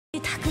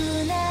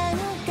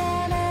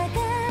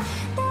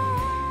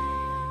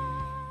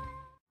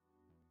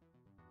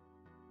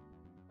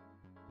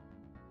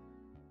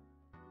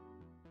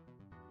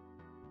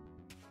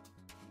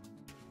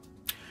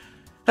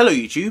Hello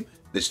YouTube,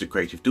 this is the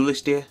Creative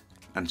Duelist here,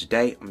 and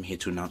today I'm here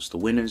to announce the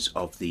winners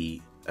of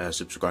the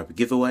subscriber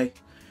giveaway.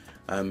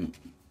 At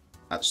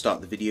the start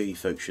of the video you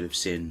folks should have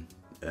seen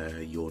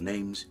your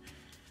names.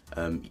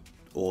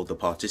 All the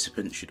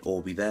participants should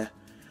all be there.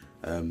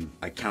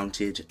 I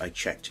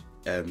checked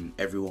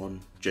everyone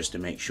just to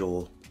make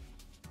sure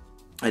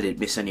I didn't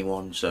miss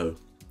anyone, so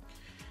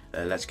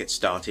let's get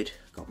started.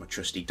 Got my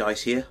trusty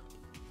dice here.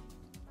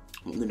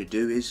 What I'm going to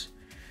do is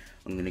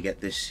I'm going to get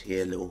this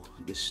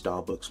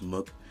Starbucks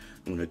mug.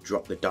 I'm going to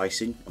drop the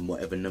dice in, and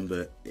whatever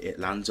number it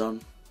lands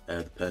on,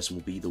 the person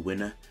will be the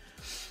winner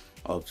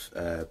of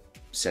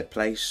said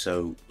place.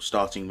 So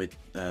starting with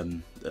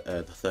the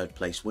third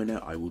place winner,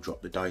 I will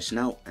drop the dice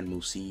now and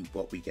we'll see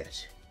what we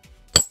get.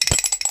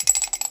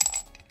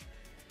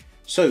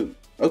 So,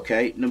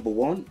 okay, number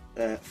one,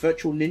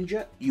 Virtual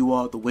Ninja, you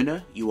are the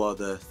winner. You are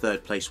the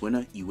third place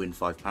winner. You win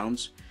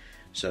 £5.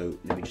 So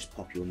let me just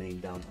pop your name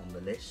down on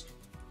the list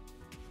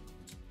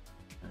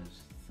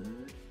as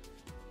third.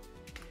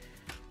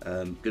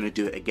 Gonna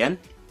do it again.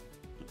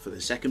 For the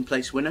second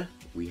place winner,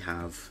 we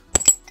have,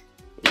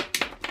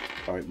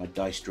 alright, my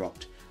dice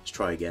dropped. Let's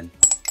try again.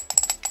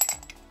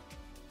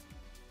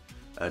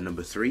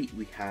 Number three,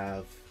 we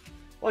have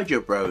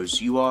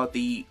Ygobros. You are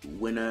the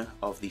winner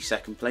of the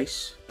second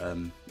place.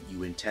 You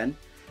win 10.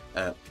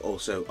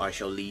 Also, I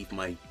shall leave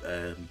my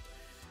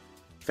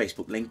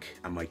Facebook link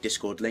and my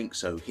Discord link,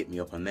 so hit me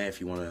up on there if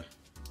you want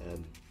to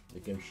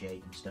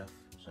negotiate and stuff.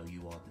 So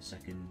you are the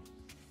second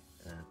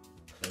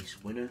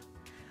place winner.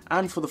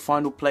 And for the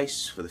final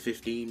place, for the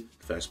 15,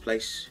 first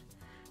place,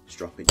 let's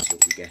drop it and see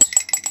what we get.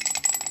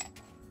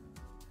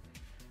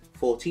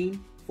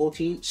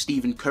 14,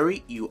 Stephen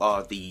Curry, you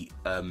are the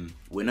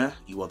winner.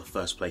 You are the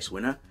first place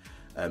winner.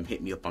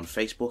 Hit me up on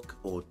Facebook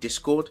or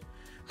Discord.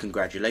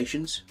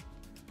 Congratulations.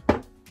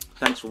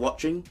 Thanks for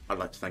watching. I'd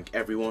like to thank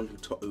everyone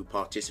who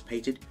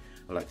participated.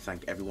 I'd like to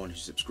thank everyone who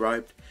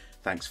subscribed.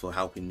 Thanks for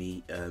helping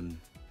me.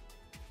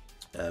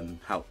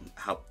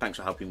 Thanks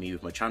for helping me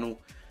with my channel.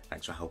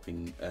 Thanks for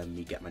helping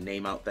me get my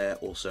name out there.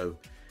 Also,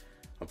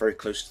 I'm very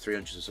close to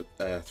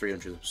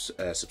 300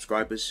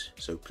 subscribers.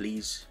 So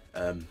please,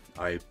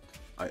 I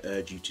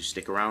urge you to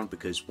stick around,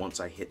 because once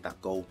I hit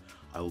that goal,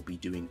 I will be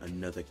doing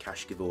another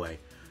cash giveaway.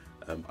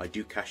 I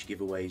do cash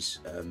giveaways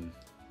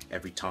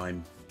every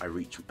time I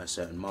reach a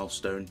certain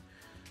milestone.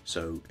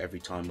 So every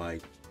time I,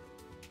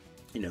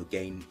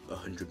 gain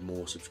 100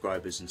 more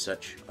subscribers and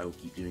such, I will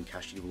keep doing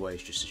cash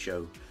giveaways just to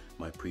show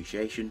my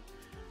appreciation.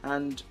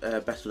 And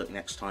better luck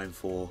next time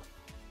for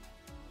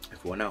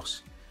everyone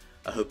else.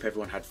 I hope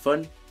everyone had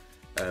fun,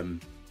 and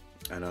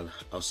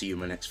I'll see you in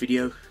my next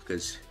video,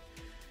 because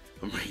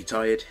I'm really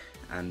tired.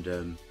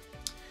 And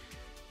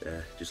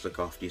just look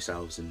after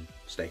yourselves and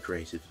stay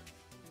creative.